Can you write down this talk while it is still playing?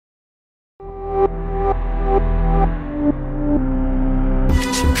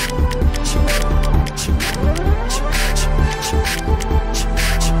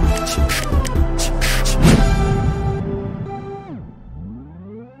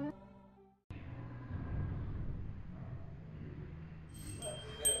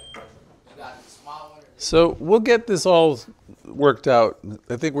So we'll get this all worked out.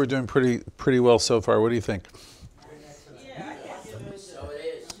 I think we're doing pretty well so far. What do you think?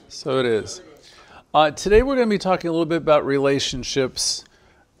 So it is. Today we're going to be talking a little bit about relationships.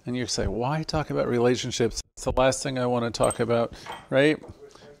 And you say, why talk about relationships? It's the last thing I want to talk about, right?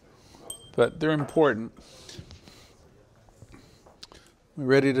 But they're important. We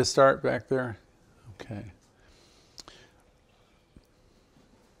ready to start back there? Okay.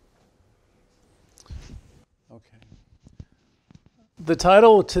 The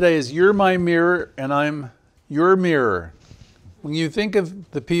title today is You're My Mirror and I'm Your Mirror. When you think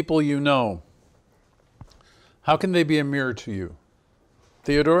of the people you know, how can they be a mirror to you?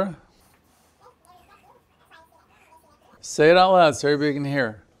 Theodora? Say it out loud so everybody can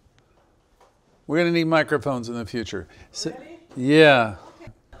hear. We're going to need microphones in the future. Yeah.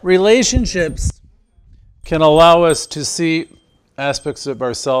 Relationships can allow us to see aspects of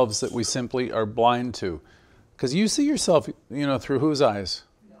ourselves that we simply are blind to. Because you see yourself, through whose eyes?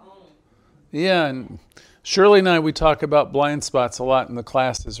 Yeah, and Shirley and I, we talk about blind spots a lot in the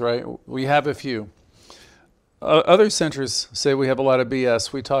classes, right? We have a few. Other centers say we have a lot of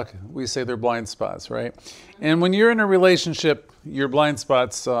BS. We say they're blind spots, right? And when you're in a relationship, your blind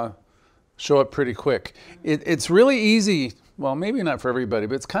spots show up pretty quick. It's really easy, well, maybe not for everybody,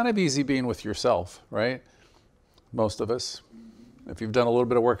 but it's kind of easy being with yourself, right? Most of us. If you've done a little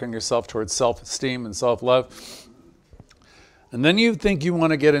bit of work on yourself towards self-esteem and self-love. And then you think you want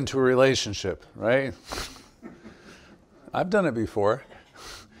to get into a relationship, right? I've done it before.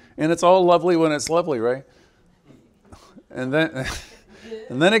 And it's all lovely when it's lovely, right? And then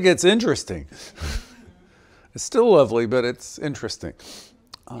it gets interesting. It's still lovely, but it's interesting.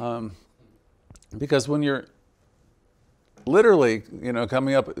 Because when you're literally,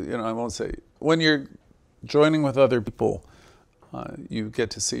 coming up, I won't say, when you're joining with other people, you get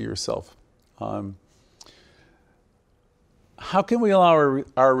to see yourself. How can we allow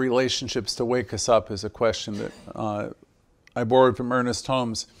our relationships to wake us up is a question that I borrowed from Ernest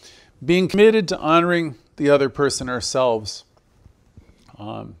Holmes. Being committed to honoring the other person ourselves.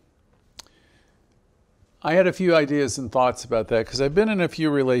 I had a few ideas and thoughts about that because I've been in a few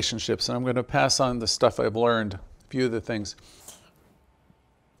relationships and I'm going to pass on the stuff I've learned, a few of the things.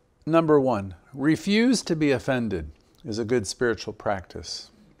 Number one, refuse to be offended is a good spiritual practice.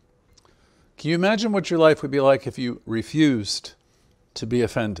 Can you imagine what your life would be like if you refused to be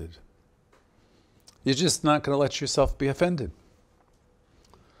offended? You're just not going to let yourself be offended.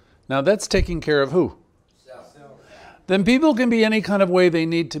 Now that's taking care of who? Self. Then people can be any kind of way they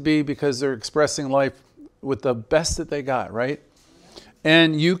need to be because they're expressing life with the best that they got, right?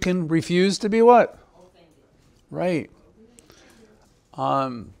 And you can refuse to be what? Right.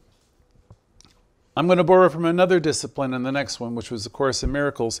 I'm going to borrow from another discipline in the next one, which was the Course in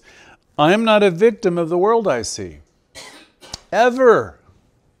Miracles. I am not a victim of the world I see. Ever.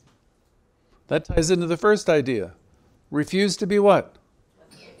 That ties into the first idea. Refuse to be what?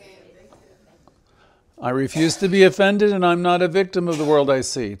 I refuse to be offended and I'm not a victim of the world I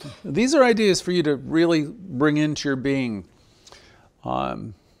see. These are ideas for you to really bring into your being.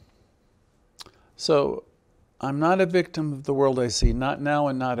 So, I'm not a victim of the world I see, not now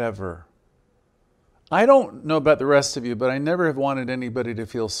and not ever. I don't know about the rest of you, but I never have wanted anybody to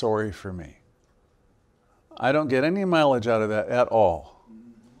feel sorry for me. I don't get any mileage out of that at all.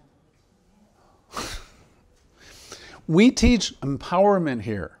 We teach empowerment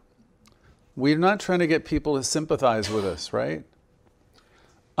here. We're not trying to get people to sympathize with us, right?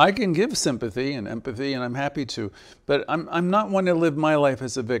 I can give sympathy and empathy, and I'm happy to, but I'm not one to live my life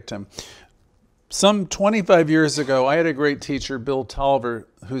as a victim. Some 25 years ago, I had a great teacher, Bill Tolliver,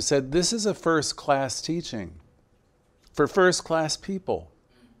 who said, this is a first-class teaching for first-class people.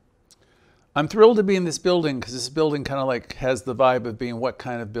 I'm thrilled to be in this building because this building kind of like has the vibe of being what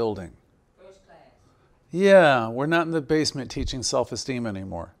kind of building? First class. Yeah, we're not in the basement teaching self-esteem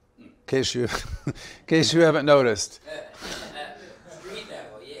anymore, in case you haven't noticed. Street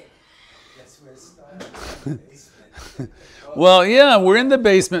level, yeah. That's where it started. Well, yeah, we're in the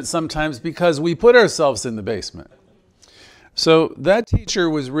basement sometimes because we put ourselves in the basement. So that teacher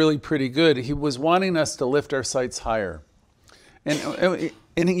was really pretty good. He was wanting us to lift our sights higher. And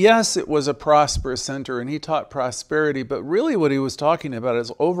yes, it was a prosperous center and he taught prosperity, but really what he was talking about is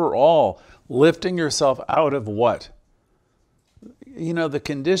overall lifting yourself out of what? The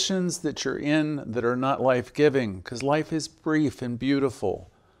conditions that you're in that are not life-giving, because life is brief and beautiful.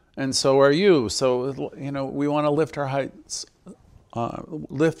 And so are you. So, we want to lift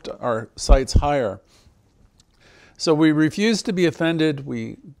our sights higher. So we refuse to be offended.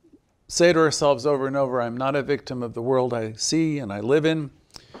 We say to ourselves over and over, I'm not a victim of the world I see and I live in.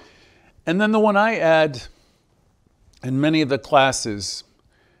 And then the one I add in many of the classes,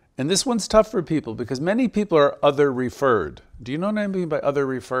 and this one's tough for people because many people are other referred. Do you know what I mean by other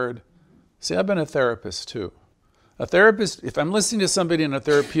referred? See, I've been a therapist too. A therapist, if I'm listening to somebody in a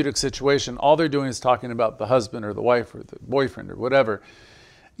therapeutic situation, all they're doing is talking about the husband or the wife or the boyfriend or whatever.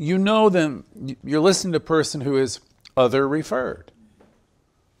 You know them, you're listening to a person who is other referred.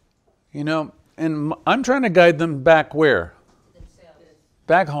 You know, and I'm trying to guide them back where?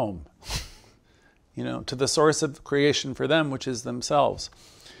 Back home. You know, to the source of creation for them, which is themselves.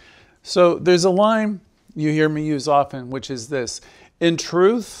 So there's a line you hear me use often, which is this: in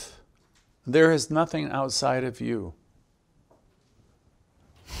truth, there is nothing outside of you.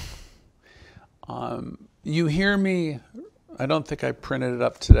 You hear me, I don't think I printed it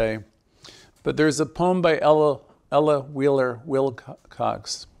up today, but there's a poem by Ella Wheeler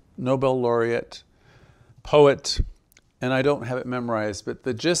Wilcox, Nobel laureate, poet, and I don't have it memorized, but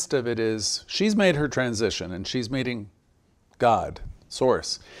the gist of it is she's made her transition and she's meeting God,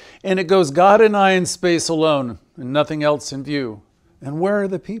 source. And it goes, God and I in space alone and nothing else in view. And where are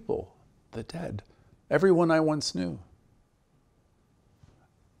the people? The dead. Everyone I once knew.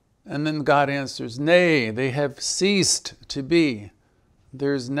 And then God answers, nay, they have ceased to be.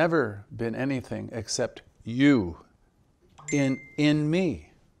 There's never been anything except you in me.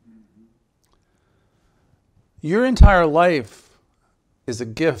 Your entire life is a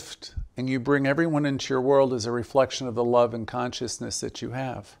gift, and you bring everyone into your world as a reflection of the love and consciousness that you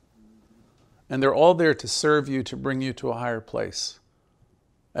have. And they're all there to serve you, to bring you to a higher place.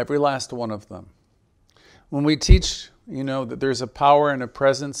 Every last one of them. When we teach, you know, that there's a power and a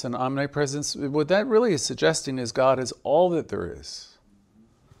presence and omnipresence, what that really is suggesting is God is all that there is.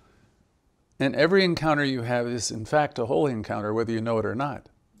 And every encounter you have is, in fact, a holy encounter, whether you know it or not.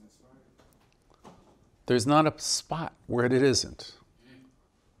 There's not a spot where it isn't.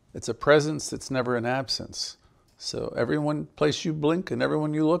 It's a presence that's never an absence. So every one place you blink and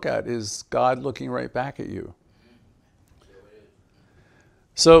everyone you look at is God looking right back at you.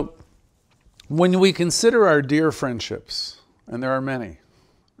 So when we consider our dear friendships, and there are many,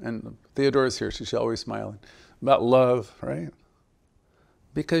 and Theodora's here, she's always smiling, about love, right?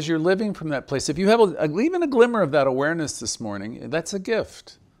 Because you're living from that place. If you have even a glimmer of that awareness this morning, that's a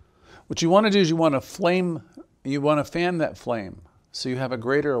gift. What you want to do is you want to fan that flame so you have a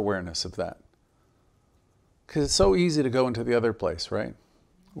greater awareness of that. Because it's so easy to go into the other place, right?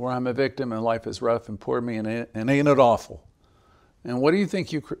 Where I'm a victim and life is rough and poor me and ain't it awful? And what do you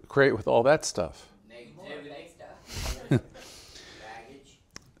think you create with all that stuff? Negative stuff.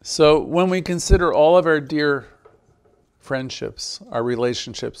 So when we consider all of our dear friendships, our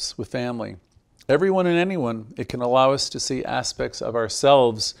relationships with family, everyone and anyone, it can allow us to see aspects of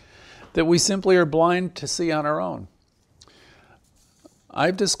ourselves that we simply are blind to see on our own.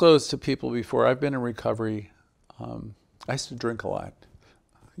 I've disclosed to people before, I've been in recovery. I used to drink a lot.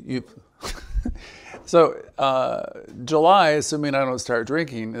 So July, assuming I don't start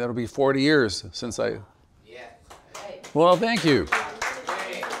drinking, that'll be 40 years since I... Yeah. Well, thank you.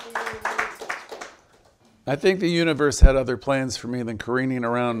 I think the universe had other plans for me than careening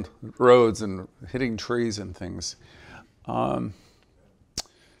around roads and hitting trees and things.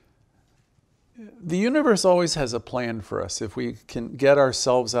 The universe always has a plan for us if we can get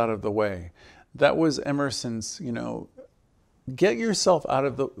ourselves out of the way. That was Emerson's, you know, get yourself out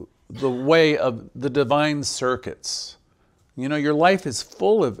of the way of the divine circuits. You know, your life is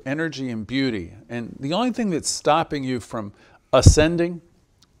full of energy and beauty. And the only thing that's stopping you from ascending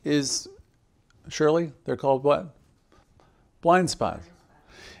is, Shirley, they're called what? Blind spots.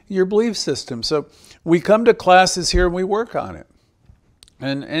 Your belief system. So we come to classes here and we work on it.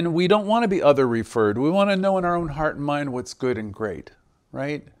 And we don't want to be other referred. We want to know in our own heart and mind what's good and great,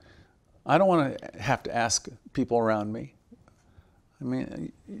 right? I don't want to have to ask people around me. I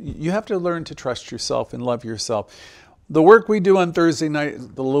mean, you have to learn to trust yourself and love yourself. The work we do on Thursday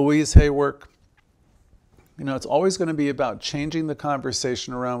night, the Louise Hay work, you know, it's always going to be about changing the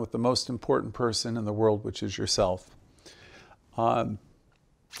conversation around with the most important person in the world, which is yourself. When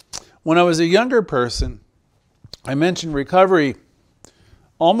I was a younger person, I mentioned recovery.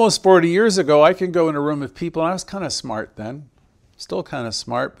 Almost 40 years ago, I could go in a room of people, and I was kind of smart then. Still kind of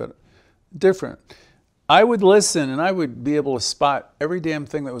smart, but different. I would listen, and I would be able to spot every damn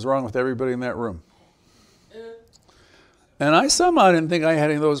thing that was wrong with everybody in that room. And I somehow didn't think I had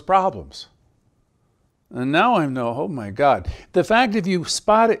any of those problems. And now I know, oh my God. The fact if you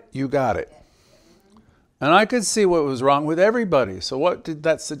spot it, you got it. And I could see what was wrong with everybody. So what did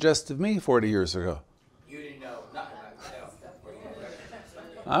that suggest of me 40 years ago? You didn't know nothing about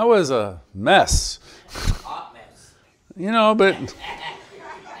yourself. I was a mess. Hot mess. You know, but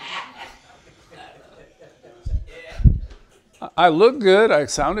I look good. I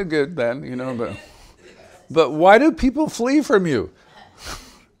sounded good then, you know, but why do people flee from you?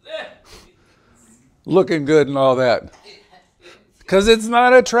 Looking good and all that. Because it's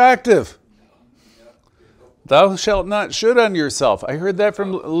not attractive. Thou shalt not should on yourself. I heard that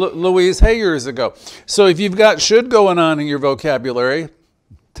from Louise Hay years ago. So if you've got should going on in your vocabulary,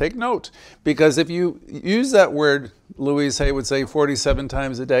 take note. Because if you use that word, Louise Hay would say 47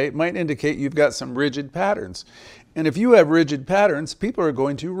 times a day, it might indicate you've got some rigid patterns. And if you have rigid patterns, people are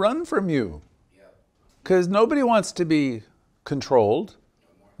going to run from you. Because nobody wants to be controlled,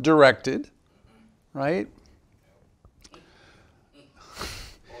 directed, right?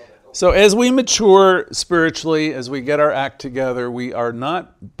 So as we mature spiritually, as we get our act together, we are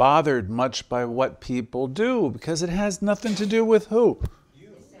not bothered much by what people do because it has nothing to do with who?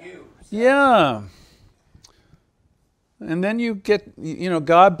 You. Yeah. And then you get, you know,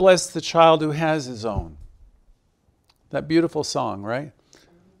 God bless the child who has his own. That beautiful song, right?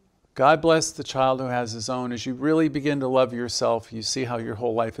 God bless the child who has his own. As you really begin to love yourself, you see how your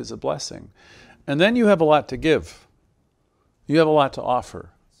whole life is a blessing. And then you have a lot to give. You have a lot to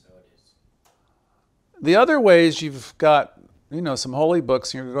offer. The other ways you've got, you know, some holy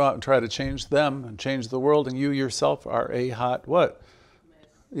books, and you're going to go out and try to change them and change the world, and you yourself are a hot what?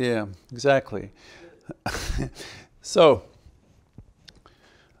 Yeah, exactly. So,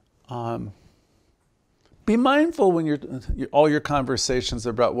 be mindful when all your conversations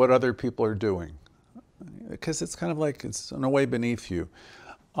about what other people are doing, because it's kind of like it's in a way beneath you.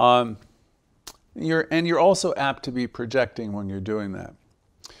 You're also apt to be projecting when you're doing that.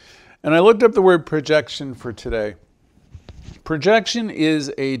 And I looked up the word projection for today. Projection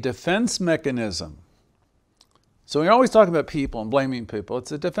is a defense mechanism. So we're always talking about people and blaming people.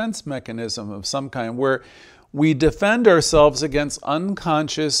 It's a defense mechanism of some kind where we defend ourselves against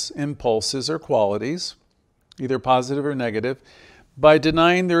unconscious impulses or qualities, either positive or negative, by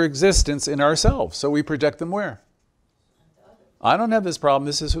denying their existence in ourselves. So we project them where? I don't have this problem.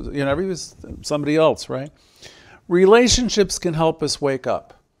 This is, you know, somebody else, right? Relationships can help us wake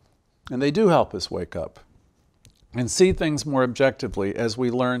up. And they do help us wake up and see things more objectively as we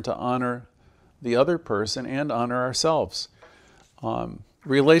learn to honor the other person and honor ourselves.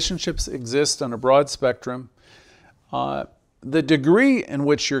 Relationships exist on a broad spectrum. The degree in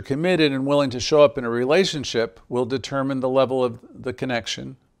which you're committed and willing to show up in a relationship will determine the level of the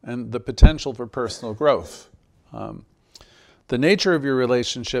connection and the potential for personal growth. The nature of your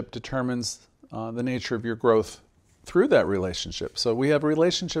relationship determines the nature of your growth through that relationship. So we have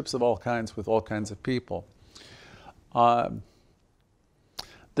relationships of all kinds with all kinds of people. The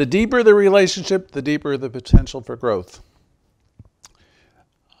deeper the relationship, the deeper the potential for growth.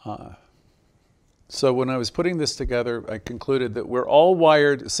 So when I was putting this together, I concluded that we're all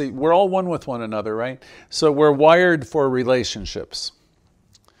wired, see, we're all one with one another, right? So we're wired for relationships.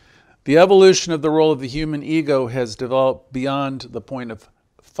 The evolution of the role of the human ego has developed beyond the point of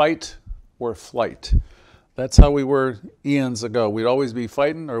fight or flight. That's how we were eons ago. We'd always be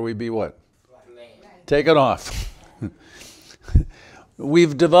fighting, or we'd be what? Take it off.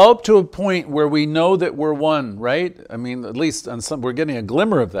 We've developed to a point where we know that we're one, right? I mean, at least on some, we're getting a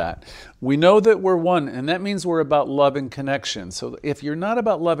glimmer of that. We know that we're one, and that means we're about love and connection. So if you're not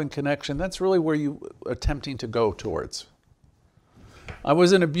about love and connection, that's really where you are attempting to go towards. I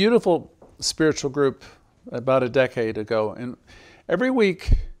was in a beautiful spiritual group about a decade ago, and every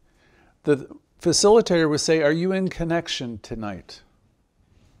week the facilitator would say, "Are you in connection tonight?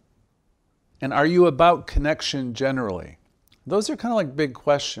 And are you about connection generally?" Those are kind of like big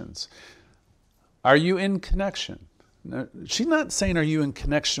questions. Are you in connection? Now, she's not saying, are you in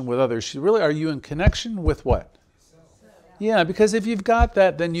connection with others? She's really, are you in connection with what? Yeah, because if you've got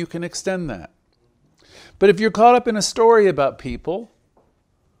that, then you can extend that. But if you're caught up in a story about people,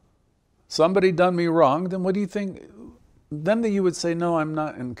 somebody done me wrong, then what do you think? Then you would say, no, I'm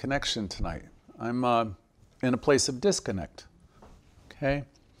not in connection tonight. I'm in a place of disconnect. Okay?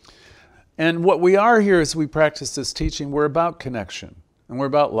 And what we are here as we practice this teaching, we're about connection and we're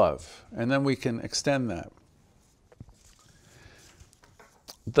about love. And then we can extend that.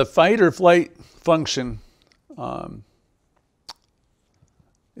 The fight or flight function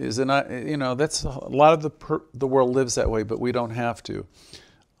is, that's a lot of the world lives that way, but we don't have to.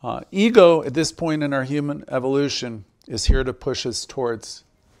 Ego at this point in our human evolution is here to push us towards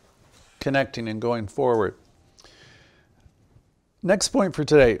connecting and going forward. Next point for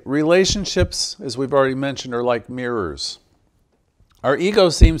today, relationships, as we've already mentioned, are like mirrors. Our ego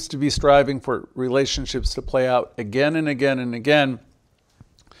seems to be striving for relationships to play out again and again and again.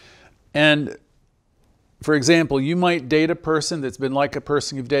 And, for example, you might date a person that's been like a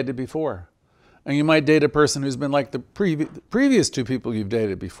person you've dated before. And you might date a person who's been like the previous two people you've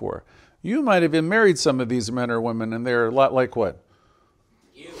dated before. You might have even married some of these men or women, and they're a lot like what?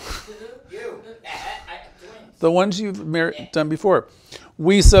 You. The ones you've done before.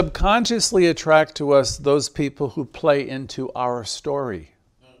 We subconsciously attract to us those people who play into our story.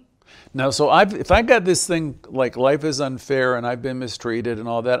 Now, so if I got this thing like life is unfair and I've been mistreated and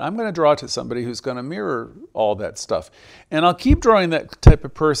all that, I'm going to draw to somebody who's going to mirror all that stuff. And I'll keep drawing that type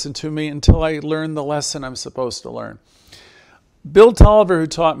of person to me until I learn the lesson I'm supposed to learn. Bill Tolliver, who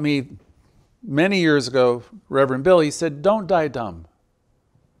taught me many years ago, Reverend Bill, he said, don't die dumb.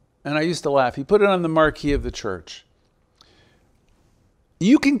 And I used to laugh. He put it on the marquee of the church.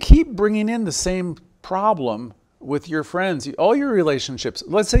 You can keep bringing in the same problem with your friends, all your relationships.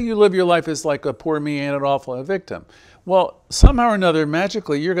 Let's say you live your life as like a poor me, ain't it awful, a victim. Well, somehow or another,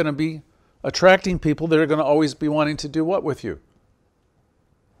 magically, you're going to be attracting people that are going to always be wanting to do what with you?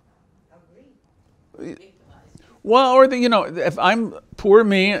 Agree. Well, or if I'm poor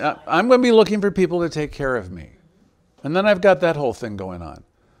me, I'm going to be looking for people to take care of me. And then I've got that whole thing going on.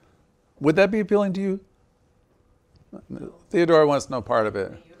 Would that be appealing to you? Theodora wants no part of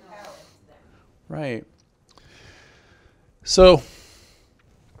it. Right. So,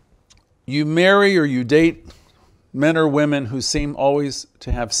 you marry or you date men or women who seem always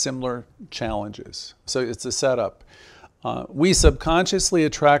to have similar challenges. So it's a setup. We subconsciously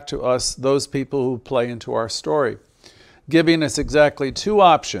attract to us those people who play into our story, giving us exactly two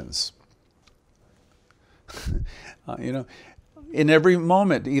options. In every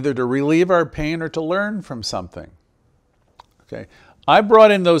moment, either to relieve our pain or to learn from something. Okay. I brought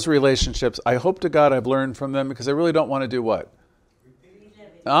in those relationships. I hope to God I've learned from them because I really don't want to do what?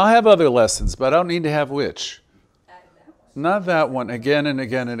 I'll have other lessons, but I don't need to have which? Not that one, again and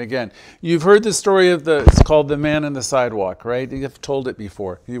again and again. You've heard the story of it's called The Man in the Sidewalk, right? You've told it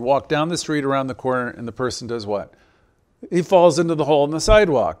before. You walk down the street around the corner and the person does what? He falls into the hole in the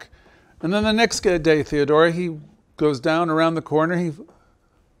sidewalk. And then the next day, Theodora, he goes down around the corner, he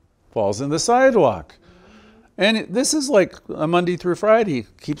falls in the sidewalk. And this is like a Monday through Friday. He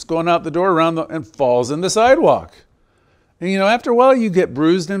keeps going out the door and falls in the sidewalk. And after a while you get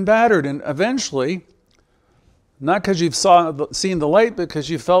bruised and battered, and eventually, not because you've seen the light, but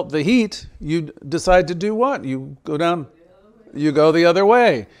because you felt the heat, you decide to do what? You go the other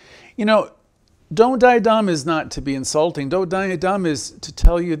way. Don't die dumb is not to be insulting. Don't die dumb is to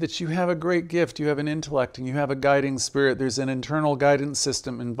tell you that you have a great gift, you have an intellect, and you have a guiding spirit. There's an internal guidance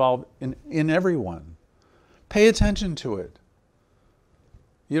system involved in everyone. Pay attention to it.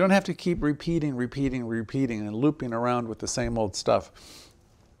 You don't have to keep repeating, and looping around with the same old stuff.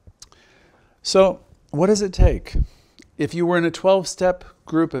 So, what does it take? If you were in a 12-step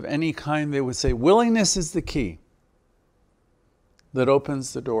group of any kind, they would say willingness is the key that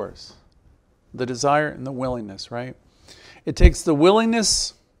opens the doors. The desire and the willingness, right? It takes the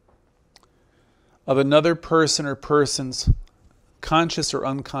willingness of another person or persons, conscious or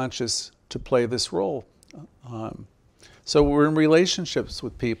unconscious, to play this role. So we're in relationships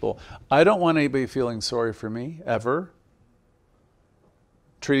with people. I don't want anybody feeling sorry for me, ever.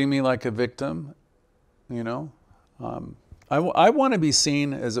 Treating me like a victim, I want to be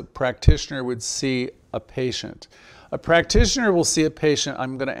seen as a practitioner would see a patient. A practitioner will see a patient.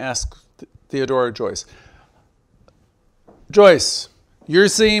 I'm going to ask Theodora Joyce. Joyce, you're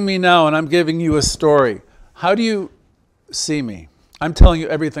seeing me now and I'm giving you a story. How do you see me? I'm telling you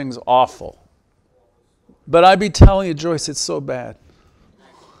everything's awful. But I'd be telling you, Joyce, it's so bad.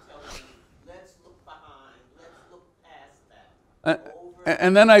 Let's look behind. Let's look past that.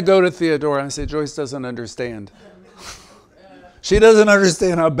 And then I go to Theodora and I say, Joyce doesn't understand. She doesn't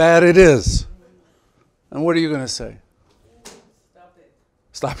understand how bad it is. And what are you going to say?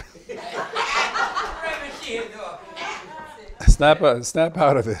 Stop it. Snap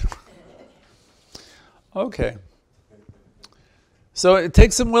out of it. Okay. So it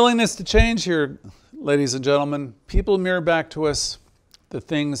takes some willingness to change here, ladies and gentlemen. People mirror back to us the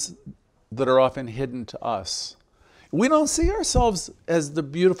things that are often hidden to us. We don't see ourselves as the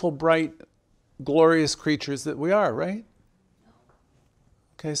beautiful, bright, glorious creatures that we are, right?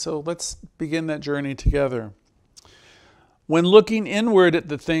 Okay, so let's begin that journey together. When looking inward at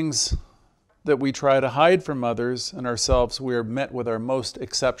the things that we try to hide from others and ourselves, we are met with our most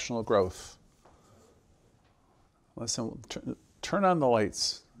exceptional growth. Listen, turn on the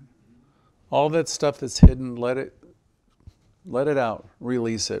lights. All that stuff that's hidden, let it out,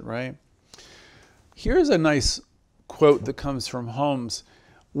 release it, right? Here's a nice quote that comes from Holmes.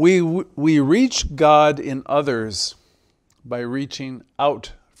 We reach God in others by reaching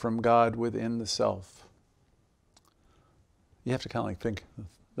out from God within the self. You have to kind of think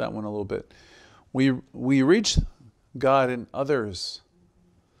that one a little bit. We reach God in others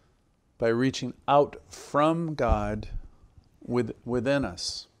by reaching out from God within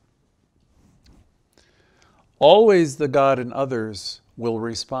us. Always the God in others will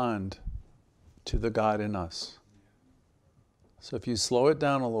respond to the God in us. So if you slow it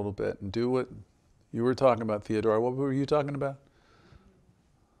down a little bit and do what you were talking about, Theodore, what were you talking about?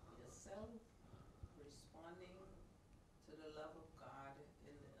 Yourself responding to the love of God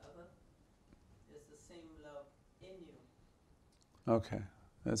in the other is the same love in you. Okay,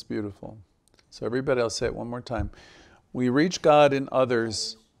 that's beautiful. So everybody, I'll say it one more time. We reach God in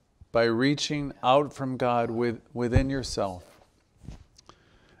others by reaching out from God within yourself.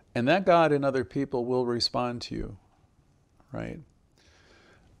 And that God in other people will respond to you, right?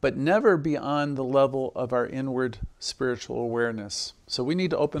 But never beyond the level of our inward spiritual awareness. So we need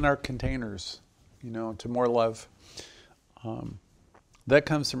to open our containers, to more love. That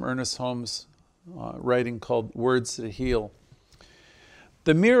comes from Ernest Holmes' writing called Words That Heal.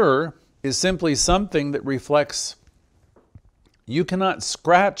 The mirror is simply something that reflects. You cannot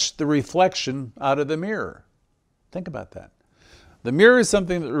scratch the reflection out of the mirror. Think about that. The mirror is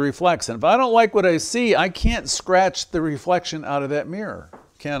something that reflects. And if I don't like what I see, I can't scratch the reflection out of that mirror,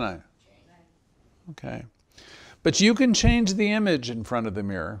 can I? Okay. But you can change the image in front of the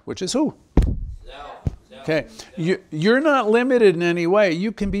mirror, which is who? Okay. You're not limited in any way.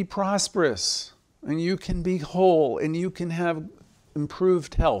 You can be prosperous, and you can be whole, and you can have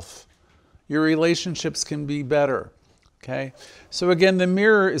improved health. Your relationships can be better. Okay? So again, the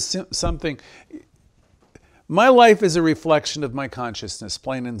mirror is something. My life is a reflection of my consciousness,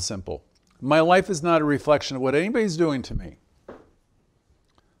 plain and simple. My life is not a reflection of what anybody's doing to me.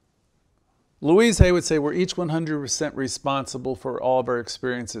 Louise Hay would say we're each 100% responsible for all of our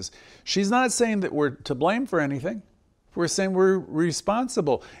experiences. She's not saying that we're to blame for anything. We're saying we're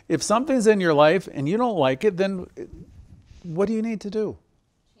responsible. If something's in your life and you don't like it, then what do you need to do?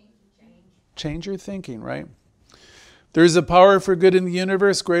 Change your thinking, right? There's a power for good in the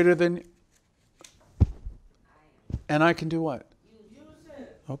universe greater than... And I can do what?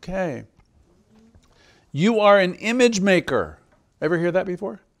 Okay. You are an image maker. Ever hear that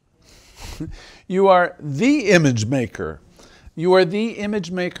before? You are the image maker. You are the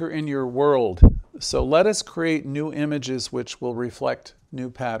image maker in your world. So let us create new images which will reflect new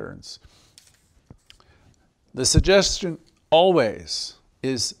patterns. The suggestion always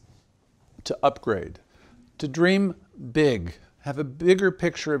is to upgrade, to dream big, have a bigger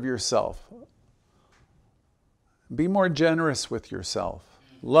picture of yourself. Be more generous with yourself,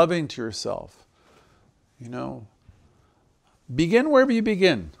 loving to yourself. Begin wherever you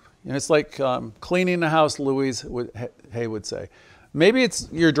begin. It's like cleaning the house, Louise Hay would say. Maybe it's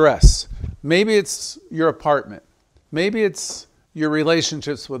your dress. Maybe it's your apartment. Maybe it's your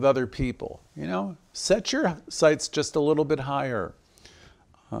relationships with other people. Set your sights just a little bit higher.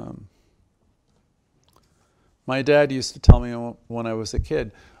 My dad used to tell me when I was a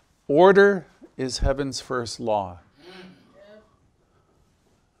kid, order is heaven's first law.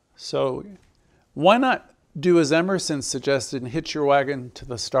 So why not do as Emerson suggested and hitch your wagon to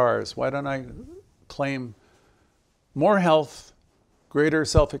the stars? Why don't I claim more health, greater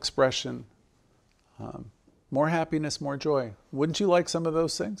self-expression, more happiness, more joy? Wouldn't you like some of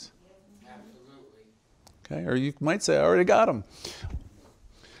those things? Absolutely. Okay, or you might say, I already got them.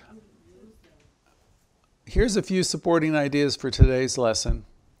 Here's a few supporting ideas for today's lesson.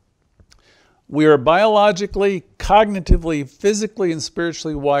 We are biologically, cognitively, physically, and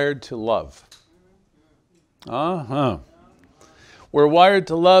spiritually wired to love. We're wired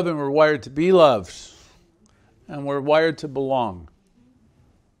to love, and we're wired to be loved. And we're wired to belong.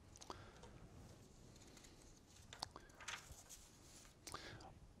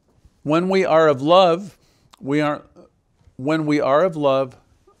 When we are of love, when we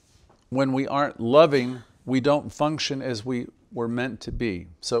aren't loving, we don't function as we were meant to be.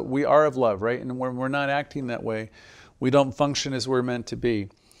 So we are of love, right? And when we're not acting that way, we don't function as we're meant to be.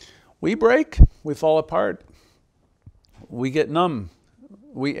 We break, we fall apart, we get numb,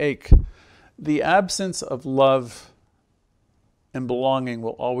 we ache. The absence of love and belonging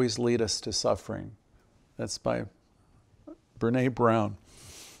will always lead us to suffering. That's by Brene Brown.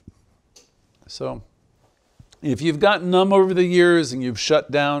 So if you've gotten numb over the years and you've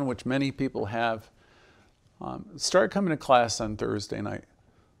shut down, which many people have, start coming to class on Thursday night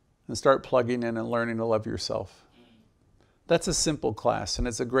and start plugging in and learning to love yourself. That's a simple class, and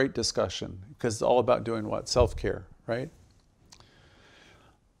it's a great discussion because it's all about doing what? Self-care, right?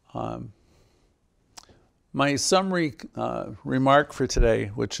 My summary remark for today,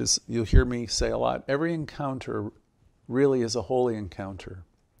 which is, you'll hear me say a lot, every encounter really is a holy encounter.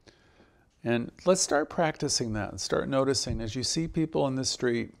 And let's start practicing that and start noticing as you see people in the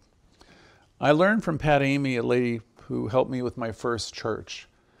street. I learned from Pat Amy, a lady who helped me with my first church.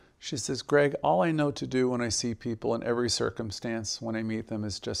 She says, Greg, all I know to do when I see people in every circumstance, when I meet them,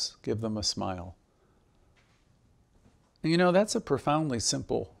 is just give them a smile. And you know, that's a profoundly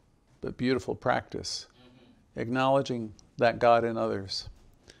simple but beautiful practice, acknowledging that God in others.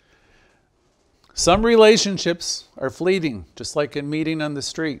 Some relationships are fleeting, just like a meeting on the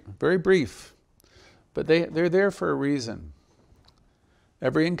street, very brief, but they're there for a reason.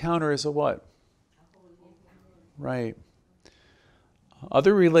 Every encounter is a what? Right.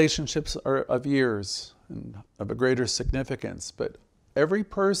 Other relationships are of years and of a greater significance, but every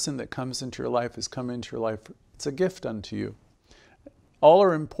person that comes into your life has come into your life. It's a gift unto you. All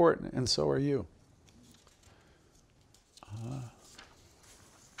are important, and so are you.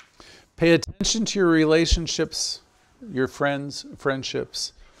 Pay attention to your relationships, your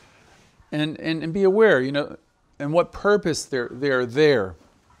friendships, and be aware, you know, and what purpose they're there,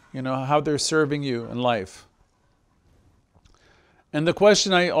 you know, how they're serving you in life. And the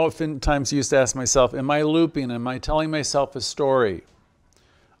question I oftentimes used to ask myself, am I looping? Am I telling myself a story?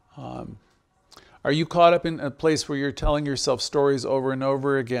 Are you caught up in a place where you're telling yourself stories over and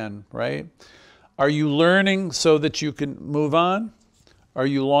over again, right? Are you learning so that you can move on? Are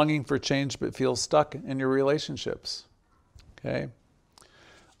you longing for change but feel stuck in your relationships? Okay?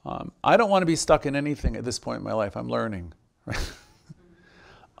 I don't want to be stuck in anything at this point in my life. I'm learning.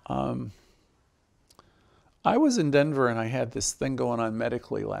 I was in Denver and I had this thing going on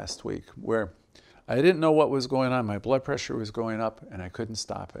medically last week where I didn't know what was going on. My blood pressure was going up and I couldn't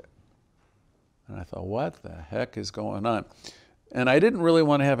stop it. And I thought, what the heck is going on? And I didn't really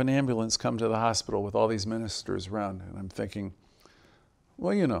want to have an ambulance come to the hospital with all these ministers around. And I'm thinking,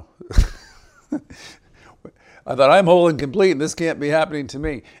 well, you know, I thought I'm whole and complete and this can't be happening to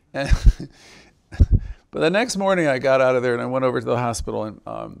me. And but the next morning I got out of there and I went over to the hospital and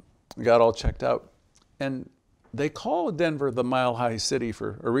got all checked out. And they call Denver the Mile High City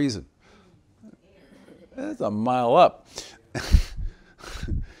for a reason. It's a mile up.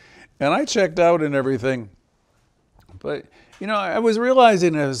 And I checked out and everything. But, you know, I was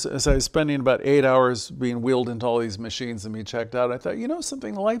realizing as I was spending about 8 hours being wheeled into all these machines and being checked out, I thought, you know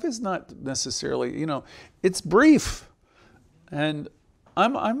something, life is not necessarily, you know, it's brief. And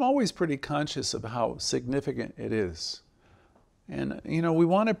I'm always pretty conscious of how significant it is. And, you know, we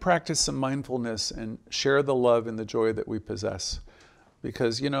want to practice some mindfulness and share the love and the joy that we possess.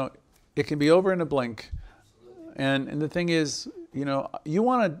 Because, you know, it can be over in a blink. And the thing is, you know, you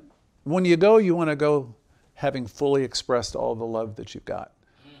want to, when you want to go having fully expressed all the love that you've got.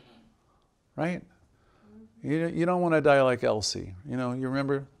 Right? You don't want to die like Elsie. You know, you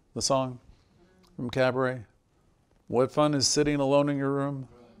remember the song from Cabaret? What fun is sitting alone in your room?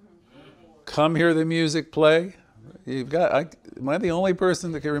 Come hear the music play. You've got, am I the only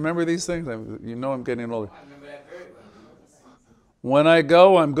person that can remember these things? You know I'm getting older. I remember that very well. When I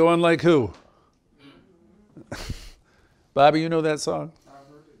go, I'm going like who? Bobby, you know that song?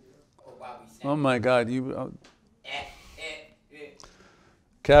 Oh, Bobby sang. Oh my God,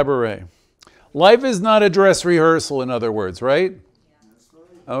 Cabaret. Life is not a dress rehearsal, in other words, right?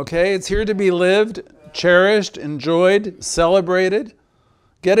 Okay, it's here to be lived, cherished, enjoyed, celebrated.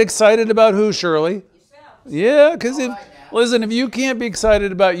 Get excited about who, Shirley? Yeah, because listen, if you can't be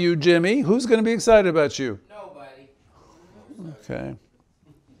excited about you, Jimmy, who's going to be excited about you? Nobody. Okay.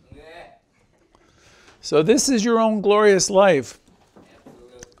 Yeah. So this is your own glorious life.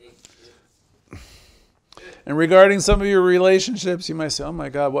 Absolutely. And regarding some of your relationships, you might say, oh my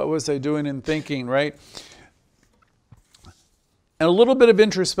God, what was I doing and thinking, right? And a little bit of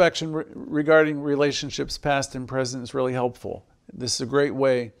introspection regarding relationships past and present is really helpful. This is a great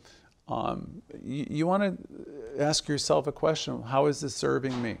way. You want to ask yourself a question, how is this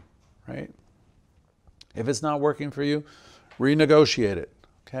serving me, right? If it's not working for you, renegotiate it,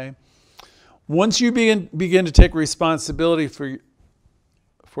 okay? Once you begin to take responsibility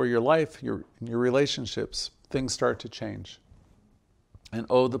for your life, your relationships, things start to change. And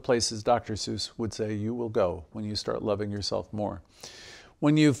oh, the places Dr. Seuss would say you will go when you start loving yourself more.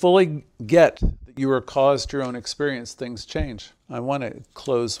 When you fully get that you are cause to your own experience, things change. I want to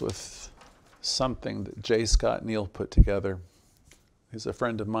close with something that J. Scott Neal put together. He's a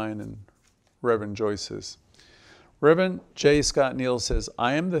friend of mine and Reverend Joyce's. Reverend J. Scott Neal says,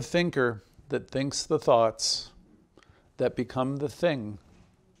 I am the thinker that thinks the thoughts that become the thing.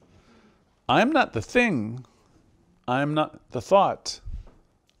 I am not the thing. I am not the thought.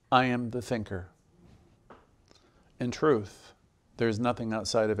 I am the thinker. In truth, there's nothing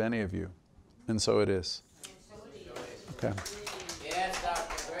outside of any of you. And so it is. Okay.